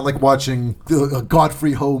 Yes. It's not like watching a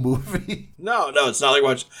Godfrey Ho movie. No, it's not like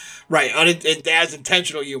watching. Right, it has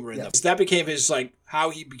intentional humor in them. That became his how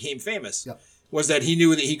he became famous. Yep. Was that he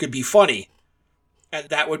knew that he could be funny. And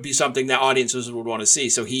that would be something that audiences would want to see.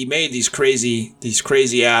 So he made these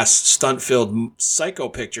crazy ass stunt-filled psycho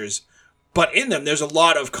pictures. But in them, there's a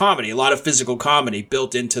lot of comedy, a lot of physical comedy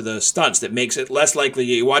built into the stunts that makes it less likely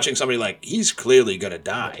you're watching somebody like, he's clearly going to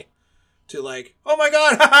die, to like, oh my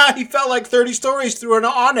God, he fell like 30 stories through an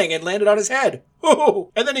awning and landed on his head.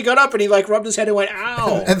 Ooh. And then he got up and he like rubbed his head and went,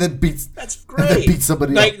 ow. And then beats. That's great. And then beats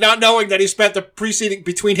somebody like up. not knowing that he spent the preceding,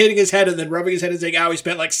 between hitting his head and then rubbing his head and saying, ow, he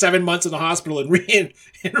spent like 7 months in the hospital in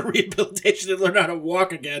rehabilitation to learn how to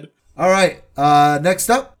walk again. All right. Next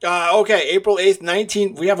up. Okay, April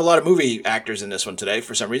 8th, we have a lot of movie actors in this one today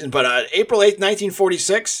for some reason, but April 8th,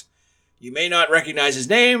 1946, you may not recognize his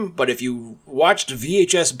name, but if you watched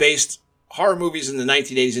VHS-based horror movies in the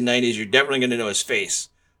 1980s and 90s, you're definitely going to know his face.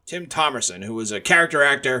 Tim Thomerson, who was a character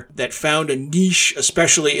actor that found a niche,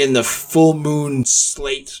 especially in the full moon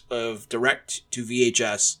slate of direct to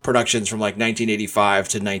VHS productions from like 1985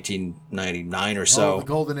 to 1999 or so. The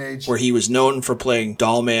golden age. Where he was known for playing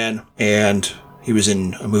Dollman, and he was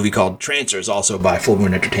in a movie called Trancers, also by Full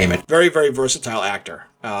Moon Entertainment. Very, very versatile actor.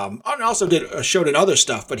 And also showed in other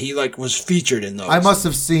stuff, but he like was featured in those. I must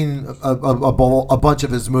have seen a bunch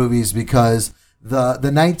of his movies because the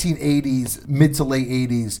 1980s, mid to late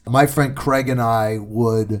 80s, my friend Craig and I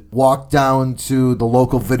would walk down to the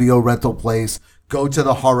local video rental place, go to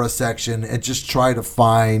the horror section, and just try to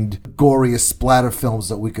find goriest splatter films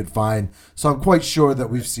that we could find. So I'm quite sure that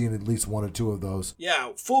we've seen at least one or two of those. Yeah,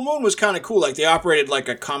 Full Moon was kind of cool. Like, they operated like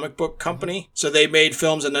a comic book company. So they made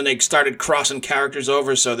films, and then they started crossing characters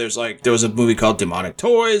over. So there was a movie called Demonic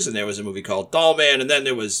Toys, and there was a movie called Dollman, and then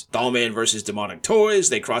there was Dollman versus Demonic Toys.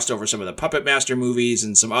 They crossed over some of the Puppet Master movies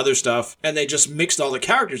and some other stuff, and they just mixed all the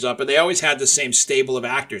characters up, and they always had the same stable of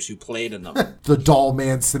actors who played in them. The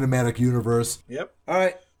Dollman cinematic universe. Yep. All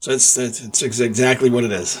right. So it's exactly what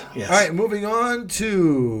it is. Yes. All right, moving on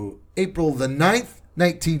to April the 9th,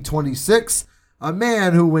 1926. A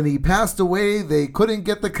man who, when he passed away, they couldn't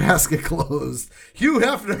get the casket closed. Hugh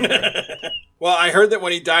Hefner. Well, I heard that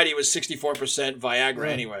when he died, he was 64% Viagra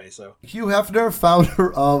anyway, so. Hugh Hefner,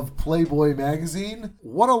 founder of Playboy magazine.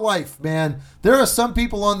 What a life, man. There are some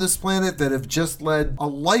people on this planet that have just led a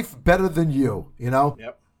life better than you, you know?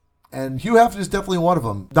 Yep. And Hugh Hefner is definitely one of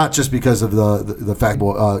them. Not just because of the fact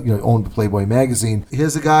that owned Playboy magazine.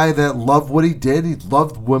 Here's a guy that loved what he did. He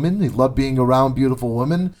loved women. He loved being around beautiful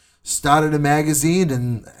women. Started a magazine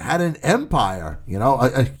and had an empire.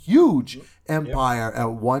 A huge empire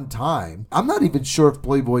at one time. I'm not even sure if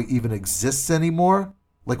Playboy even exists anymore.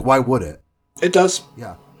 Like, why would it? It does.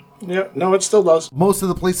 Yeah. Yeah. No, it still does. Most of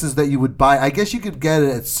the places that you would buy, I guess you could get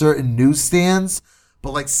it at certain newsstands.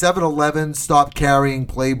 But like 7-Eleven stopped carrying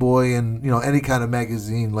Playboy and, any kind of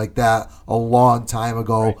magazine like that a long time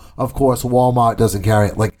ago. Right. Of course, Walmart doesn't carry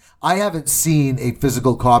it. Like, I haven't seen a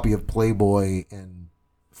physical copy of Playboy in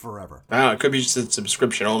forever. It could be just a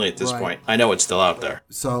subscription only at this point. I know it's still out there.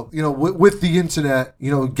 So, with the internet,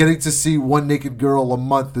 getting to see one naked girl a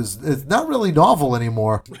month it's not really novel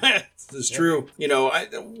anymore. It's true.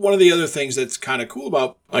 One of the other things that's kind of cool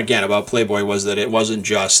about Playboy was that it wasn't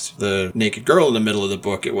just the naked girl in the middle of the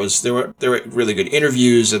book. It was there were really good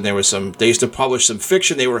interviews, and they used to publish some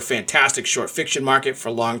fiction. They were a fantastic short fiction market for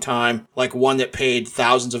a long time, like one that paid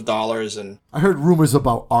thousands of dollars. And I heard rumors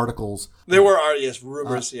about articles. There were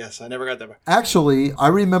rumors. Yes, I never got that. Actually, I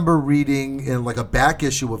remember reading in like a back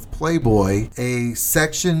issue of Playboy a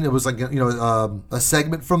section. It was like a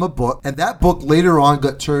segment from a book, and that book later on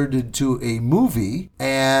got turned into a movie,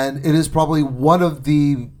 and it is probably one of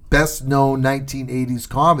the best known 1980s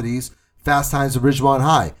comedies, Fast Times at Ridgemont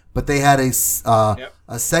High. But they had a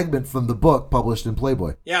segment from the book published in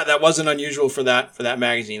Playboy. Yeah, that wasn't unusual for that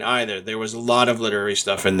magazine either. There was a lot of literary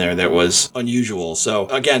stuff in there that was unusual. So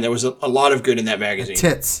again, there was a lot of good in that magazine.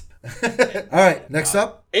 Tits. All right, next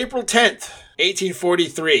up. April 10th,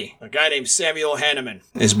 1843. A guy named Samuel Hahnemann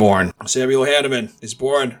is born. Samuel Hahnemann is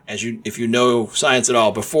born, if you know science at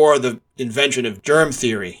all, before the invention of germ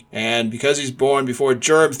theory. And because he's born before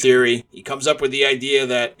germ theory, he comes up with the idea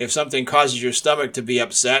that if something causes your stomach to be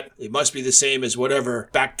upset, it must be the same as whatever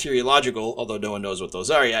bacteriological, although no one knows what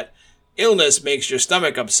those are yet, illness makes your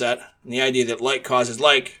stomach upset, and the idea that like causes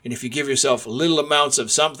like, and if you give yourself little amounts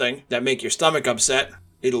of something that make your stomach upset,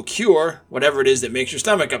 it'll cure whatever it is that makes your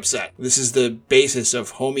stomach upset. This is the basis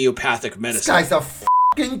of homeopathic medicine. This guy's a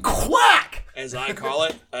fucking quack! As I call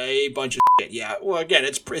it, a bunch of shit. Yeah, well, again,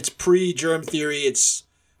 it's pre-germ theory. It's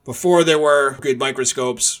before there were good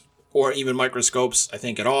microscopes, or even microscopes, I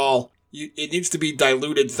think, at all. It needs to be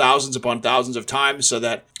diluted thousands upon thousands of times so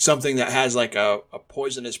that something that has like a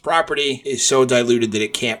poisonous property is so diluted that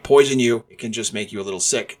it can't poison you. It can just make you a little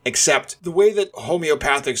sick. Except the way that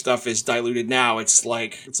homeopathic stuff is diluted now, it's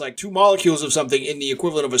like 2 molecules of something in the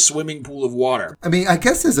equivalent of a swimming pool of water. I mean, I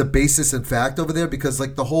guess there's a basis in fact over there because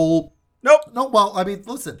like the whole Nope. No, well, I mean,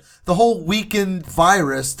 listen, the whole weakened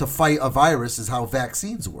virus to fight a virus is how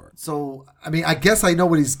vaccines work. So, I mean, I guess I know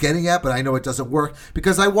what he's getting at, but I know it doesn't work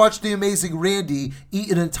because I watched the amazing Randy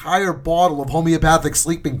eat an entire bottle of homeopathic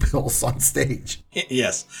sleeping pills on stage.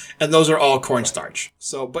 Yes, and those are all cornstarch.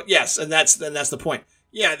 So, but yes, and that's the point.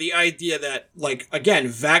 Yeah, the idea that, like, again,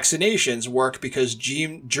 vaccinations work because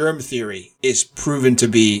germ theory is proven to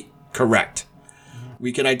be correct.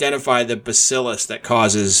 We can identify the bacillus that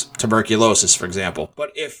causes tuberculosis, for example.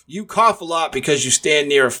 But if you cough a lot because you stand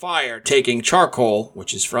near a fire, taking charcoal,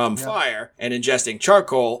 which is from fire, and ingesting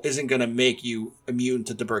charcoal isn't going to make you immune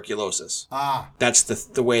to tuberculosis. That's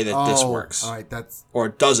the way that this works. All right, or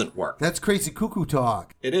doesn't work. That's crazy cuckoo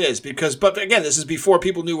talk. It is, but again, this is before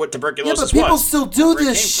people knew what tuberculosis was. Yeah, but people still do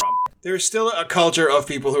this. There's still a culture of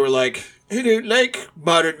people who are like, I don't like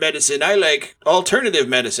modern medicine. I like alternative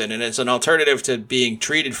medicine, and it's an alternative to being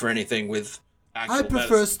treated for anything with actual I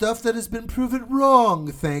prefer medicine. stuff that has been proven wrong,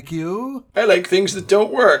 thank you. I like things that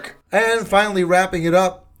don't work. And finally wrapping it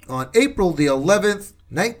up, on April the 11th,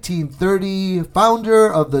 1930,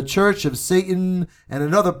 founder of the Church of Satan and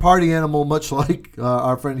another party animal much like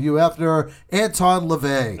our friend Hugh Hefner, Anton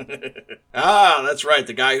LaVey. That's right.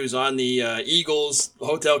 The guy who's on the Eagles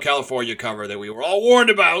Hotel California cover that we were all warned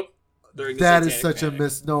about. That is such a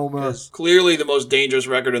misnomer. Clearly the most dangerous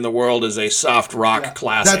record in the world is a soft rock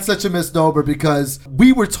classic. That's such a misnomer because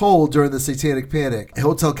we were told during the Satanic Panic,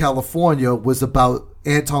 Hotel California was about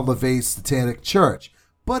Anton LaVey's Satanic Church.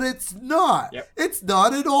 But it's not. Yep. It's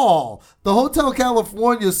not at all. The Hotel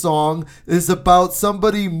California song is about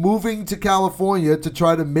somebody moving to California to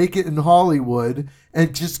try to make it in Hollywood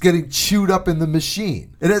and just getting chewed up in the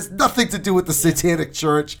machine. It has nothing to do with the Satanic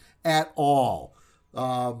Church at all.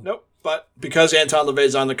 Nope. But because Anton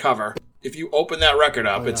LaVey's on the cover, if you open that record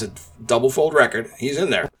up, it's a double-fold record. He's in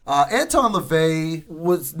there. Anton LaVey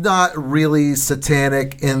was not really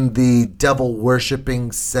satanic in the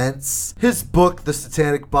devil-worshipping sense. His book, The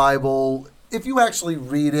Satanic Bible, if you actually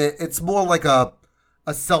read it, it's more like a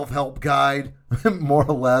self-help guide, more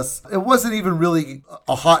or less. It wasn't even really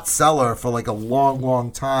a hot seller for like a long,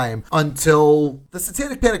 long time until the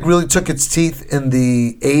Satanic Panic really took its teeth in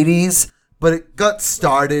the 80s. But it got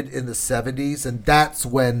started in the 70s, and that's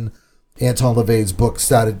when Anton LaVey's book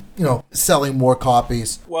started, selling more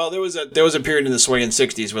copies. Well, there was a period in the swinging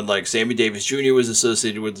 60s when, like, Sammy Davis Jr. was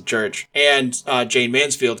associated with the church, and Jane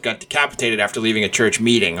Mansfield got decapitated after leaving a church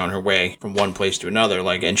meeting on her way from one place to another,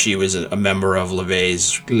 and she was a member of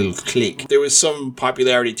LaVey's little clique. There was some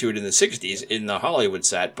popularity to it in the 60s in the Hollywood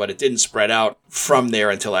set, but it didn't spread out from there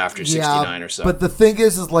until after 69 or so. But the thing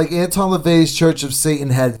is Anton LaVey's Church of Satan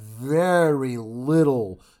had very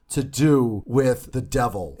little to do with the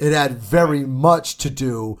devil. It had very much to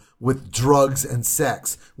do with drugs and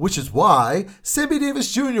sex, which is why Sammy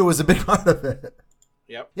Davis Jr. was a big part of it.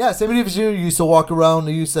 Yep. Yeah, Sammy Davis Jr. used to walk around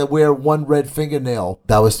and used to wear one red fingernail.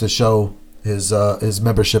 That was to show his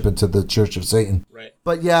membership into the Church of Satan. Right.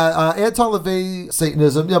 But yeah, Anton LaVey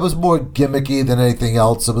Satanism, was more gimmicky than anything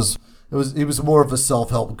else. He was more of a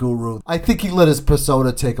self-help guru. I think he let his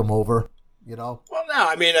persona take him over. Well, no,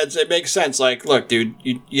 I mean, it makes sense. Like, look, dude,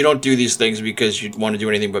 you don't do these things because you want to do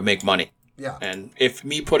anything but make money. Yeah. And if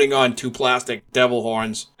me putting on 2 plastic devil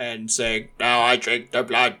horns and saying, now I drink the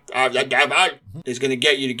blood of the devil, is going to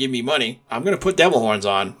get you to give me money, I'm going to put devil horns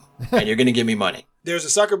on, and you're going to give me money. There's a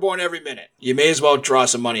sucker born every minute. You may as well draw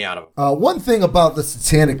some money out of him. One thing about the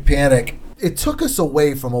Satanic Panic, it took us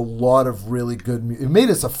away from a lot of really good music. It made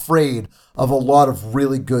us afraid of a lot of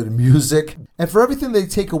really good music. And for everything they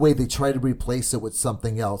take away, they try to replace it with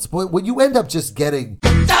something else. But what you end up just getting...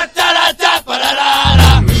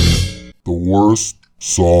 The worst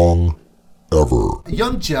song ever.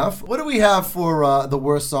 Young Jeff, what do we have for the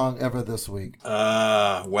worst song ever this week?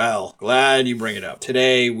 Well, glad you bring it up.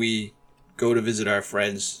 Today we go to visit our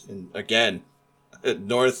friends, again,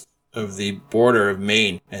 north of the border of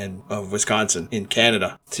Maine and of Wisconsin in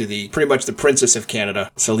Canada, to pretty much the Princess of Canada,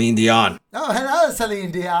 Celine Dion. Oh, hello,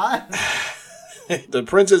 Celine Dion. The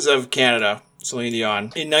Princess of Canada, Celine Dion,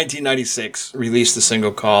 in 1996 released a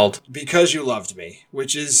single called Because You Loved Me,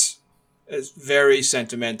 which is a very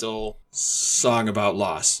sentimental song about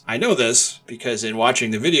loss. I know this because in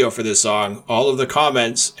watching the video for this song, all of the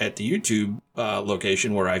comments at the YouTube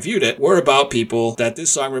location where I viewed it were about people that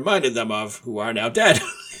this song reminded them of who are now dead.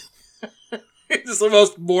 It's the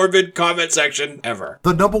most morbid comment section ever.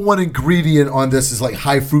 The number one ingredient on this is like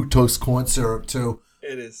high fructose corn syrup too.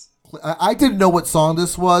 It is. I didn't know what song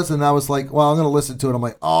this was, and I was like, well, I'm going to listen to it. I'm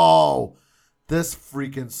like, oh, this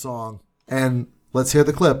freaking song. And let's hear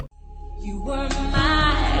the clip. You were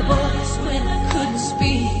my voice when I couldn't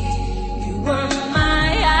speak. You were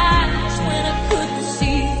my eyes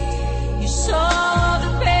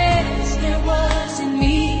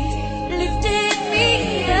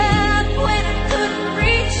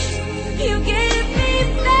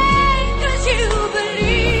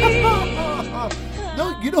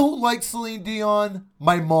You know who likes Celine Dion?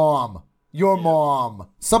 My mom. Your mom.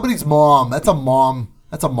 Somebody's mom. That's a mom.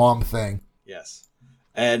 That's a mom thing. Yes.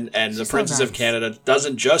 And the Princess of Canada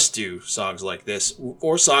doesn't just do songs like this,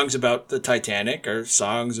 or songs about the Titanic, or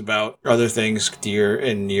songs about other things dear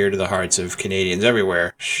and near to the hearts of Canadians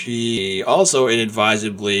everywhere. She also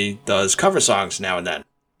inadvisably does cover songs now and then.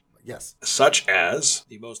 Yes. Such as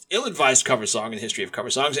the most ill-advised cover song in the history of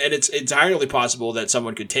cover songs, and it's entirely possible that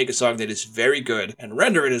someone could take a song that is very good and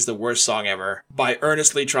render it as the worst song ever by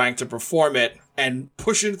earnestly trying to perform it and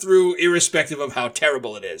pushing through irrespective of how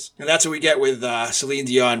terrible it is. And that's what we get with Celine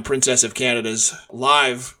Dion, Princess of Canada's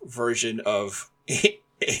live version of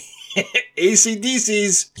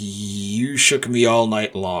AC/DC's You Shook Me All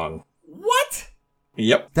Night Long. What?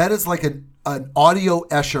 Yep. That is like an audio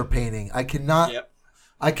Escher painting. I cannot... Yep.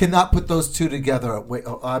 I cannot put those two together. Wait,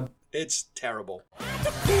 it's terrible.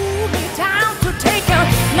 To cool me down, to take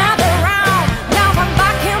another round. Now I'm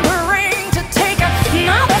back in the ring to take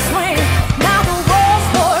another swing. Now the walls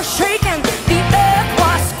were shaking, the earth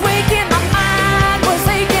was squeaking, my mind was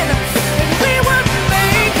aching. We were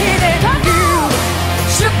making it. You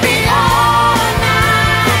shook me all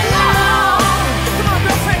night long. Come on,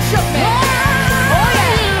 girlfriend, shook me. Oh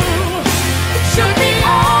yeah, shook me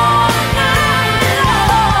all night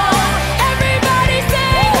long. Everybody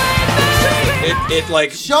sing with me. It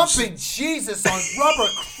like jumping Jesus on rubber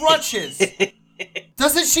crutches.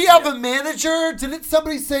 Doesn't she have a manager? Didn't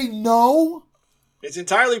somebody say no? It's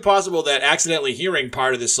entirely possible that accidentally hearing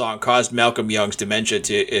part of this song caused Malcolm Young's dementia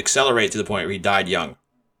to accelerate to the point where he died young.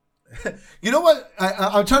 You know what?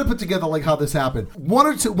 I'm trying to put together like how this happened. One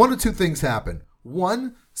or two things happened.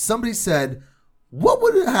 One, somebody said, what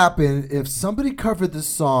would happen if somebody covered this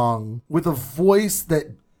song with a voice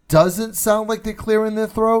that doesn't sound like they're clearing their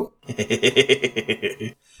throat?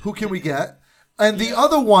 Who can we get? And the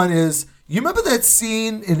other one is, you remember that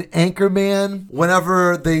scene in Anchorman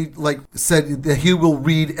whenever they like said that he will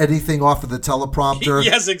read anything off of the teleprompter?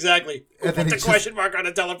 Yes, exactly. And then Put the he question mark on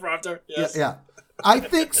a teleprompter. Yes. Yeah. I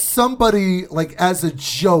think somebody, like as a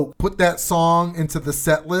joke, put that song into the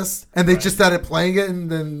set list and they just started playing it,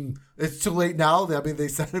 and then it's too late now. I mean, they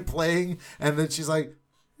started playing, and then she's like,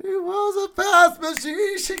 it was a fast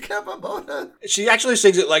machine. She kept a motor. She actually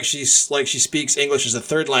sings it like she speaks English as a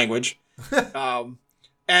third language. And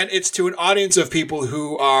it's to an audience of people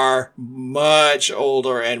who are much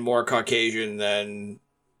older and more Caucasian than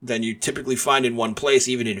you typically find in one place,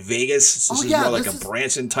 even in Vegas. This is more like a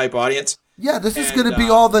Branson type audience. Yeah, this is going to be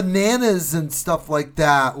all the nanas and stuff like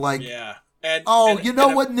that. Like, yeah. You know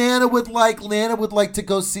what Nana would like? Nana would like to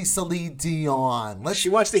go see Celine Dion. She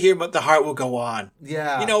wants to hear "But the Heart Will Go On."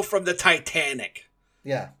 Yeah. You know, from the Titanic.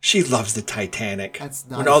 Yeah. She loves the Titanic. That's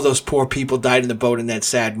nice. When all those poor people died in the boat in that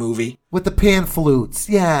sad movie. With the pan flutes.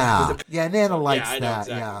 Yeah. Yeah, Nana likes that.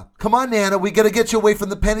 Exactly. Yeah. Come on, Nana. We got to get you away from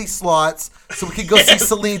the penny slots so we can go see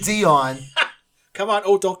Celine Dion. Come on.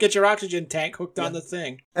 Oh, don't get your oxygen tank hooked on the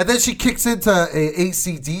thing. And then she kicks into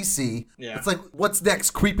AC/DC. Yeah. It's like, what's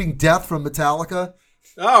next? Creeping Death from Metallica?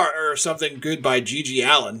 Or something good by Gigi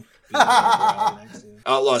Allen.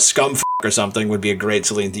 Outlaw Scumfuck or something would be a great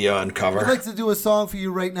Celine Dion cover. I'd like to do a song for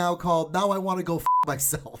you right now called Now I Want to Go F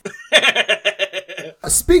Myself.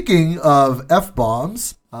 Speaking of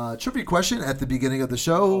F-bombs, trivia question at the beginning of the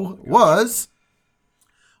show was,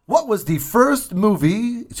 what was the first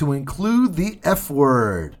movie to include the F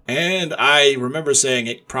word? And I remember saying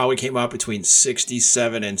it probably came out between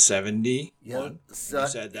 67 and 70. Yeah. You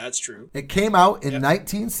said that's true. It came out in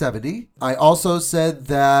 1970. I also said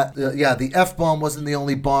that, the F-bomb wasn't the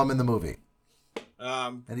only bomb in the movie.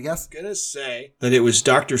 Any guess? I'm going to say that it was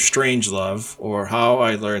Dr. Strangelove, or How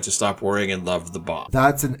I Learned to Stop Worrying and Love the Bomb.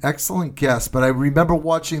 That's an excellent guess, but I remember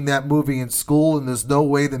watching that movie in school, and there's no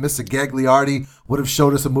way that Mr. Gagliardi would have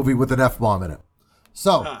showed us a movie with an F-bomb in it.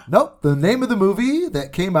 So, nope, the name of the movie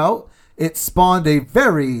that came out, it spawned a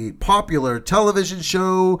very popular television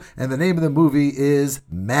show, and the name of the movie is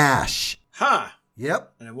MASH. Huh.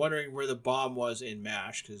 Yep. And I'm wondering where the bomb was in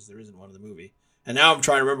MASH, because there isn't one in the movie. And now I'm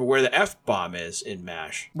trying to remember where the F-bomb is in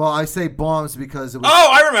MASH. Well, I say bombs because it was... Oh,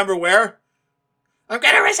 I remember where. I'm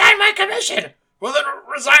going to resign my commission. Well, then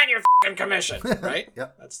resign your f***ing commission, right?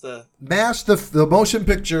 Yep. That's the... MASH, the motion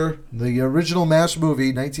picture, the original MASH movie,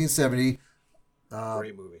 1970.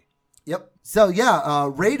 Great movie. Yep. So,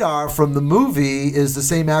 Radar from the movie is the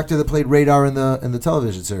same actor that played Radar in the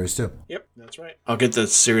television series, too. Yep, that's right. I'll get the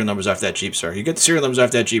serial numbers off that Jeep, sir. You get the serial numbers off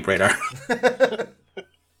that Jeep, Radar.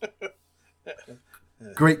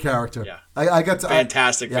 Great character. Yeah. I got to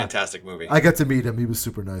fantastic movie. I got to meet him. He was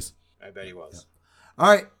super nice. I bet he was. Yeah.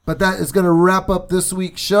 All right, but that is going to wrap up this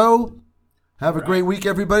week's show. Have a great week,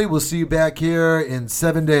 everybody. We'll see you back here in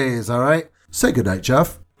 7 days, all right? Say goodnight,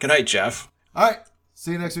 Jeff. Good night, Jeff. All right.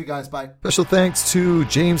 See you next week, guys. Bye. Special thanks to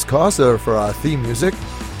James Costa for our theme music.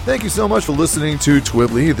 Thank you so much for listening to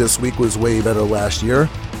Twibbly. This week was way better last year.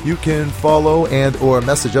 You can follow and or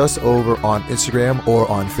message us over on Instagram or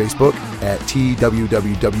on Facebook at TWWWBLY.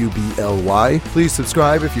 Please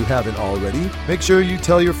subscribe if you haven't already. Make sure you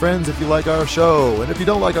tell your friends if you like our show. And if you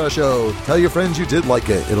don't like our show, tell your friends you did like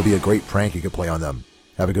it. It'll be a great prank you can play on them.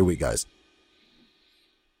 Have a good week, guys.